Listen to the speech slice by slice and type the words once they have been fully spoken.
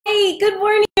good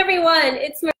morning, everyone.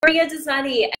 It's Maria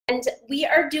Dismondy, and we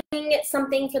are doing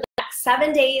something for the next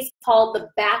 7 days called the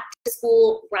Back to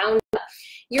School Roundup.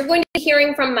 You're going to be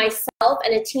hearing from myself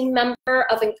and a team member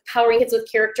of Empowering Kids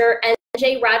with Character,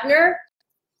 NJ Radner.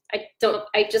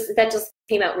 That just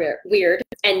came out weird,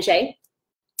 NJ.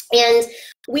 And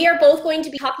we are both going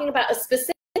to be talking about a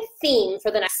specific theme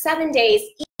for the next 7 days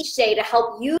each day to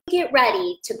help you get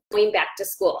ready to going back to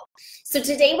school. So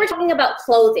today we're talking about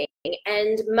clothing,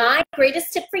 and my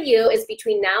greatest tip for you is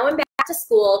between now and back to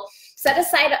school, set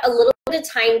aside a little bit of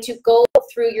time to go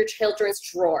through your children's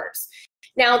drawers.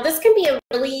 Now this can be a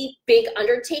really big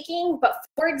undertaking, but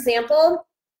for example,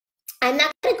 I'm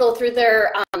not going to go through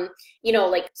their,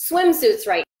 like swimsuits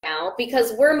right now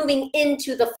because we're moving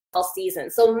into the fall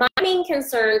season. So my main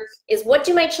concern is, what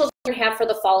do my children have for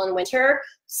the fall and winter,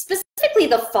 specifically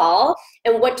the fall,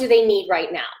 and what do they need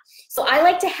right now? So I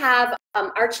like to have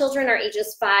our children are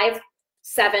ages 5,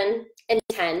 7, and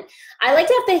 10. I like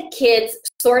to have the kids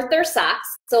sort their socks.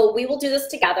 So we will do this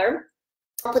together.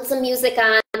 I'll put some music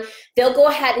on. They'll go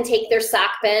ahead and take their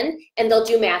sock bin and they'll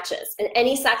do matches. And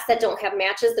any socks that don't have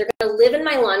matches, they're going to live in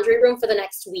my laundry room for the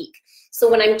next week. So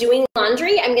when I'm doing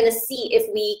laundry, I'm going to see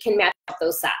if we can match up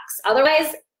those socks.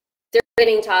 Otherwise, they're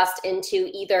getting tossed into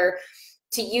either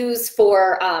to use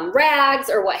for rags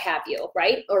or what have you,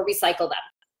 right? Or recycle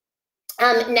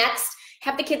them. Next,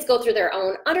 have the kids go through their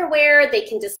own underwear. They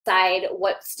can decide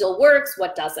what still works,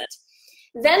 what doesn't.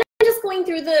 Then I'm just going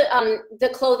through the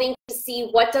clothing to see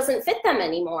what doesn't fit them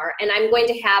anymore. And I'm going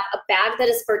to have a bag that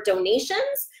is for donations.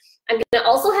 I'm going to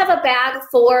also have a bag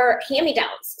for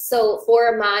hand-me-downs. So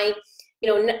for my,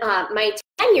 my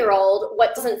 10-year-old,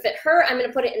 what doesn't fit her, I'm going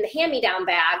to put it in the hand-me-down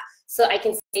bag so I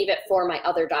can save it for my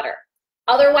other daughter.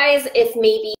 Otherwise, if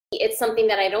maybe it's something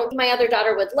that I don't think my other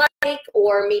daughter would like,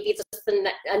 or maybe it's just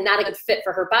not a good fit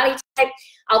for her body type,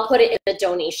 I'll put it in the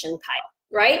donation pile,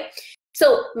 right?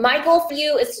 So my goal for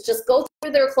you is to just go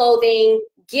through their clothing,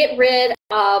 get rid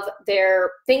of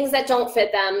their things that don't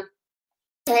fit them.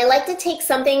 And I like to take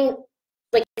something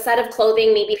like a set of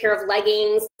clothing, maybe a pair of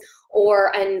leggings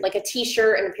and like a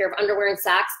t-shirt and a pair of underwear and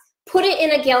socks, put it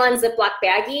in a gallon Ziploc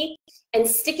baggie and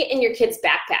stick it in your kid's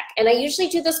backpack. And I usually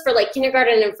do this for like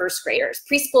kindergarten and first graders,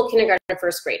 preschool, kindergarten, and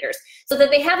first graders, so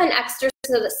that they have an extra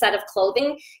set of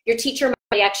clothing. Your teacher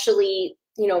might actually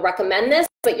recommend this,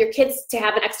 but your kids to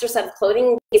have an extra set of clothing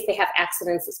in case they have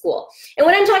accidents at school. And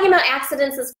when I'm talking about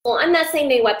accidents at school, I'm not saying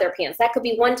they wet their pants. That could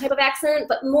be one type of accident,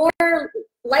 but more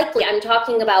likely I'm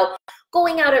talking about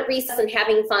going out at recess and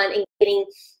having fun and getting,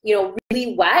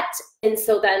 really wet. And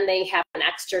so then they have an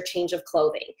extra change of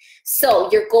clothing.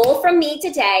 So your goal from me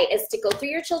today is to go through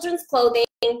your children's clothing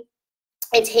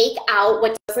and take out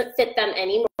what doesn't fit them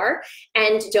anymore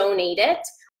and donate it,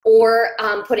 or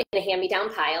put it in a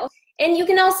hand-me-down pile. And you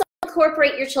can also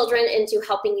incorporate your children into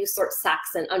helping you sort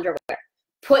socks and underwear.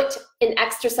 Put an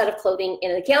extra set of clothing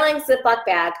in a gallon Ziploc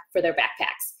bag for their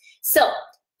backpacks. So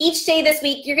each day this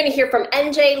week, you're going to hear from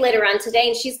NJ later on today,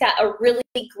 and she's got a really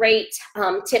great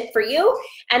tip for you.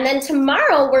 And then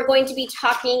tomorrow, we're going to be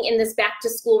talking in this back to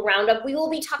school roundup. We will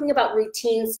be talking about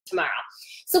routines tomorrow.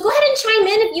 So go ahead and chime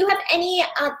in if you have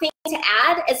anything to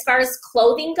add as far as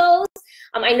clothing goes.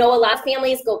 I know a lot of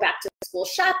families go back to school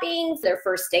shopping, their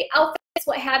first day outfits,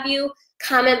 what have you.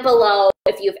 Comment below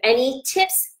if you have any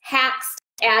tips, hacks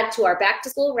to add to our back to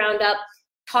school roundup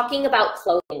talking about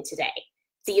clothing today.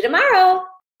 See you tomorrow.